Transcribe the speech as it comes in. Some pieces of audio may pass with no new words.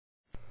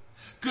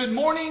Good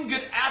morning,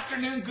 good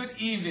afternoon, good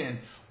evening.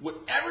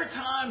 Whatever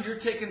time you're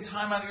taking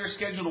time out of your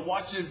schedule to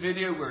watch this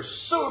video, we're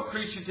so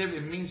appreciative.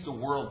 It means the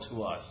world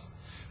to us.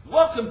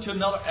 Welcome to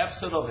another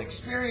episode of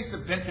Experience the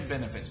Benton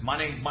Benefits. My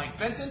name is Mike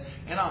Benton,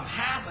 and I'm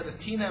half of the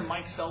Tina and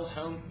Mike Sells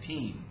Home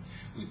team.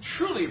 We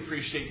truly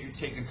appreciate you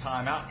taking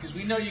time out because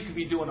we know you could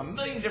be doing a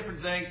million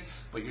different things,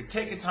 but you're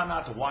taking time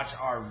out to watch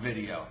our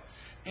video.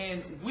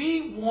 And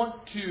we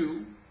want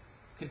to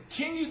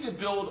continue to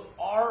build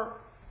our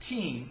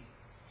team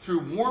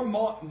through more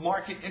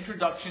market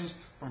introductions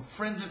from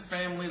friends and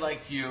family like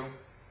you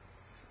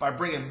by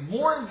bringing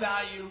more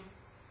value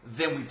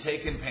than we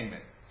take in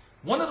payment.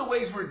 One of the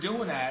ways we're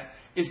doing that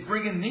is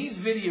bringing these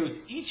videos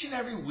each and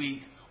every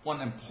week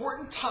on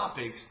important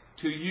topics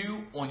to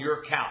you on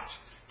your couch.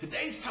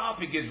 Today's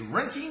topic is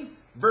renting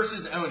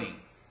versus owning.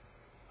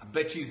 I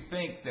bet you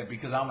think that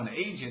because I'm an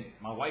agent,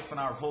 my wife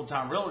and I are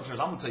full-time realtors, I'm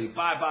going to tell you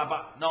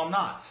buy. No, I'm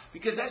not.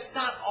 Because that's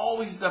not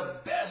always the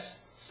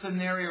best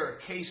scenario or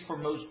case for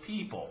most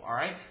people, all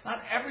right?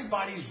 Not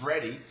everybody's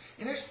ready,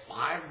 and there's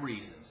 5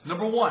 reasons.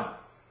 Number 1,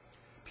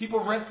 people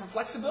rent for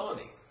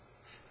flexibility.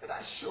 They're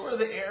not sure of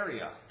the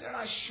area. They're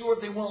not sure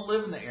if they want to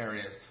live in the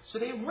areas. So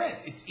they rent.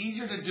 It's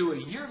easier to do a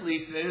year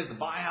lease than it is to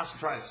buy a house and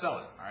try to sell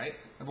it, all right?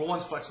 Number 1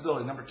 is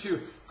flexibility. Number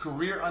 2,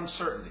 career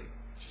uncertainty.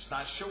 Just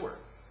not sure.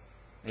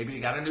 Maybe they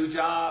got a new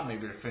job,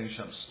 maybe they're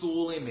finishing up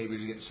schooling, maybe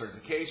they're getting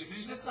certification. They're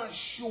just not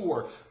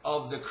sure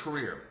of the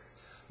career.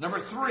 Number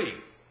 3,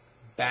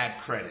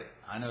 bad credit.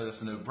 I know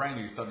that's a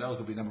no-brainer. You thought that was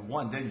going to be number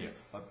 1, didn't you?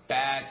 But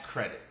bad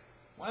credit.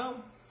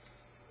 Well,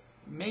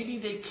 maybe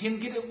they can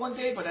get it one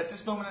day, but at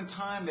this moment in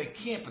time, they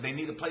can't. But they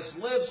need a place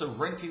to live, so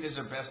renting is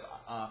their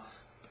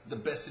the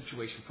best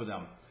situation for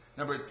them.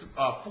 Number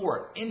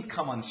 4,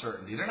 income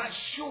uncertainty. They're not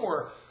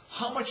sure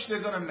how much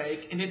they're going to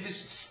make, and if it's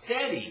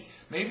steady.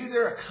 Maybe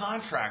they're a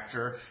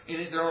contractor,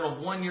 and they're on a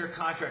 1-year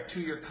contract,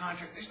 2-year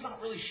contract. They're just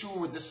not really sure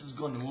where this is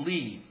going to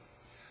lead.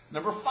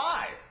 Number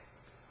 5,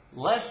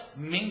 less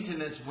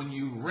maintenance when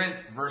you rent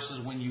versus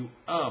when you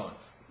own.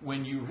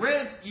 When you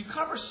rent, you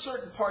cover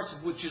certain parts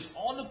of which is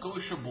all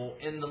negotiable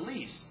in the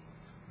lease.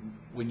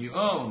 When you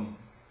own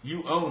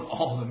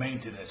all the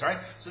maintenance, right?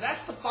 So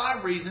that's the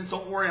 5 reasons.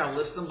 Don't worry, I'll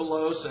list them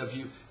below. So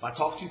if I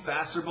talk too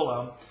fast, they're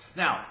below.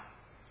 Now,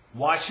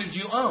 why should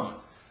you own?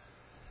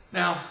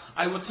 Now,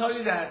 I will tell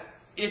you that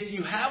if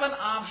you have an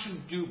option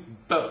to do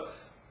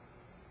both,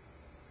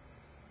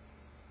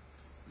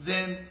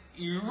 then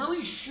you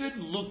really should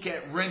look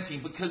at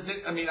renting because,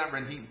 not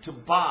renting, to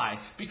buy,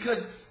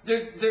 because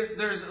there's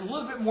a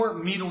little bit more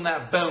meat on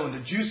that bone.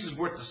 The juice is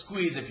worth the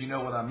squeeze, if you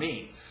know what I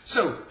mean.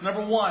 So,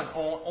 number 1,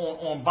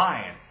 on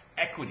buying,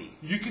 equity.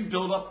 You can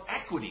build up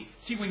equity.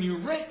 See, when you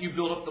rent, you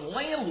build up the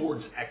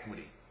landlord's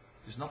equity.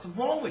 There's nothing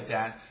wrong with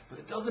that, but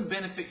it doesn't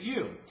benefit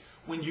you.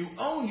 When you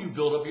own, you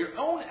build up your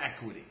own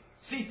equity.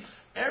 See,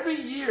 every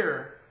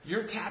year,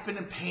 you're tapping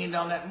and paying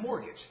down that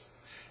mortgage.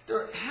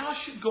 Their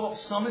house should go up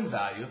some in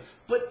value,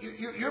 but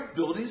you're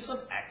building some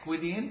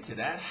equity into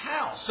that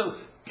house. So,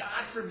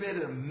 God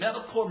forbid, a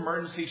medical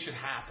emergency should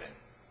happen.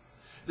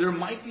 There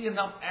might be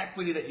enough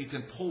equity that you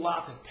can pull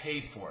out to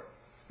pay for it.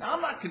 Now,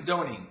 I'm not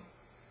condoning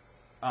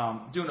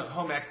doing a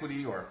home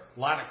equity or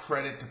line of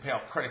credit to pay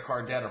off credit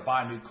card debt or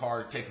buy a new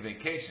car or take a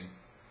vacation.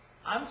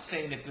 I'm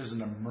saying if there's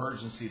an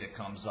emergency that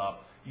comes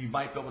up, you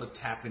might be able to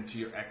tap into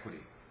your equity.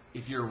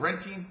 If you're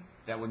renting,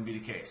 that wouldn't be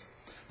the case.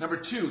 Number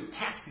 2,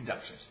 tax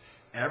deductions.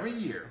 Every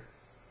year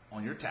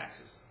on your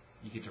taxes,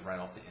 you get to write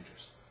off the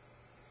interest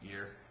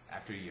year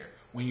after year.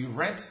 When you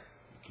rent,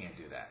 you can't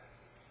do that.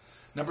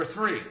 Number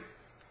 3,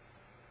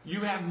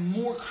 you have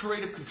more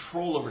creative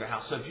control over the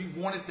house. So if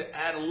you wanted to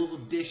add a little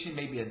addition,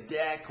 maybe a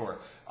deck, or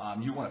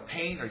you want to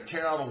paint or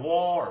tear out a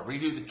wall or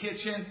redo the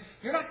kitchen,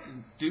 you're not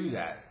going to do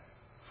that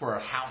for a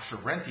house you're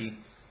renting,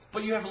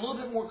 but you have a little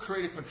bit more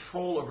creative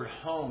control over the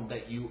home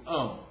that you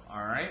own,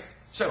 all right?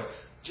 So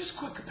just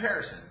quick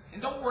comparison.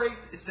 And don't worry,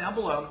 it's down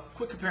below.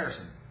 Quick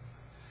comparison.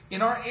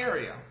 In our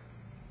area,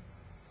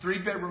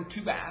 3-bedroom,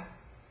 2-bath,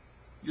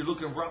 you're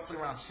looking roughly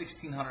around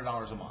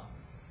 $1,600 a month.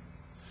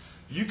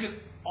 You can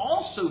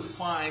also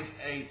find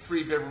a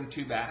 3-bedroom,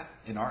 2-bath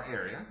in our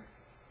area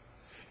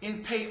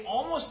and pay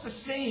almost the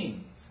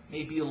same,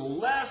 maybe a little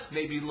less,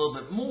 maybe a little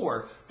bit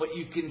more, but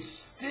you can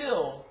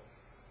still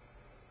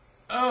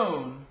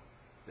own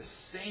the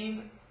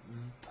same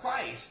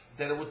price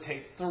that it would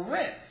take to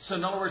rent. So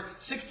in other words,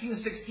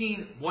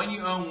 16, one you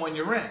own, one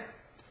you rent.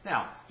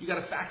 Now, you got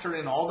to factor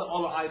in all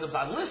the items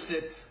I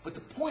listed, but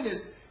the point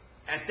is,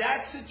 at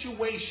that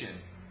situation,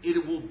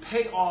 it will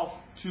pay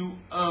off to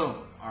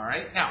own, all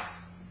right? Now,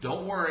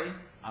 don't worry,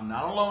 I'm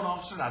not a loan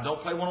officer, and I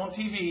don't play one on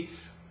TV,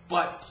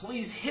 but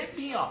please hit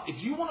me up.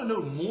 If you want to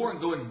know more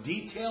and go in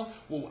detail,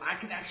 well, I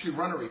can actually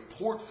run a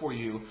report for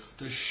you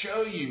to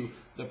show you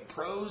the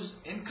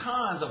pros and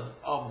cons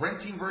of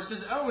renting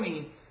versus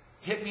owning.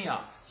 Hit me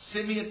up.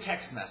 Send me a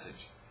text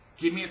message.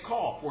 Give me a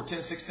call,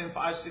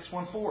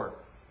 410-610-5614.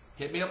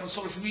 Hit me up on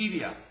social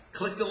media.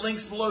 Click the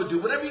links below.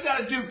 Do whatever you got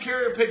to do.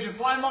 Carrier pigeon,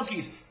 flying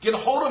monkeys. Get a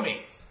hold of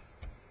me.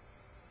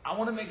 I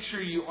want to make sure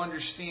you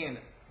understand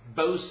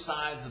both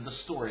sides of the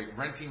story,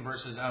 renting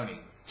versus owning.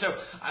 So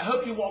I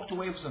hope you walked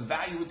away with some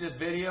value with this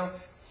video.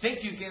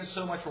 Thank you again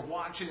so much for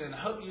watching, and I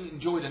hope you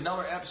enjoyed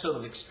another episode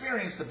of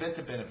Experience the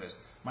Benton Benefits.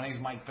 My name is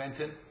Mike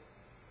Benton,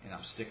 and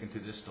I'm sticking to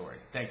this story.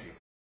 Thank you.